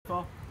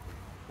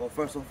Well,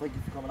 first of all, thank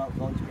you for coming out,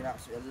 guys. You've been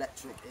absolutely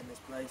electric in this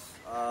place.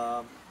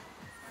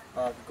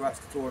 Congrats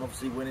to Tour and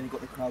obviously winning. You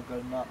got the crowd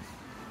going nuts.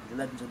 The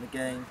legends in the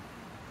game.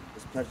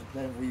 It's a pleasure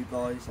playing with you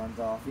guys, and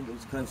I think it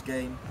was a close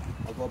game.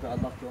 I got a bit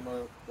unlucky on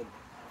the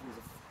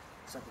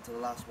second to the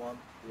last one.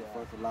 Yeah.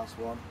 First to the last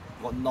one.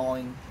 Got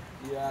 9.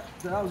 Yeah,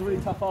 that was a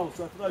really tough hole.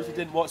 So for those who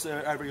didn't watch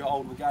every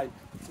hole in the game,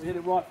 so he hit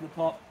it right from the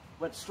top,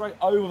 went straight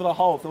over the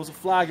hole. If there was a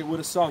flag, it would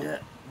have sung. Yeah.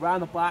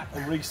 Ran the back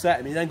and reset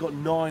him. He then got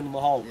 9 on the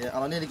hole. Yeah,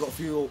 and I nearly got a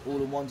few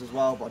all-in-ones as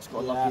well, but I just got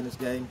unlucky in this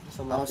game.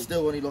 And I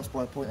still only lost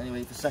by a point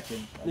anyway for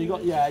second. You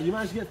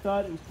managed to get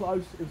third. It was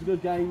close. It was a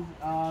good game.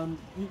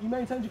 You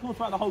maintained your course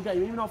throughout the whole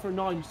game. Even after a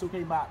 9, you still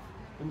came back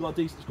and got a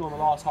decent score on the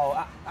last hole.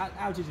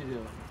 How did you do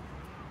it?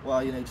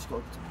 Well, you just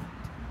got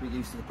to be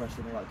used to the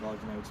pressure, like guys.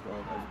 Just got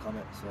to overcome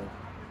it. So.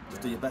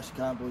 Just do your best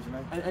you can, boys,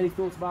 Any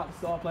thoughts about the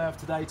star player of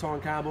today,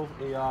 Toran Campbell?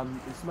 He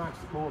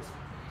smashed the course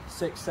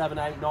 6, 7,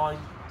 8, 9.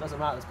 Doesn't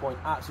matter at this point.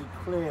 Absolutely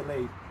clear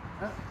lead.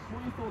 What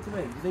are your thoughts of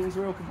him? Do you think he's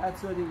a real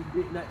competitor? Do you think you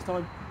can beat him next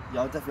time?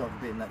 Yeah, I'll definitely have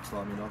to beat him next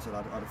time. I said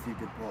I had a few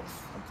good pots.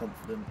 I'm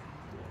confident.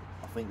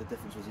 I think the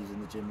difference was he's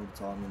in the gym all the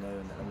time, and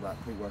all that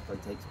pre-workout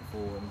he takes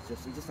before, and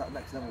he's just that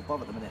next level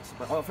above at the minute.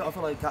 But I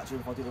feel like I catch him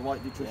if I do the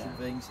right nutrition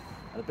things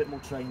and a bit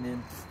more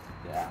training.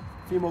 Yeah,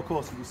 a few more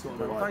courses will be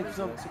sorted out. Thank you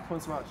so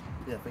much.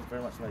 Yeah, thank you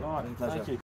very much, mate. All right, pleasure. Thank you.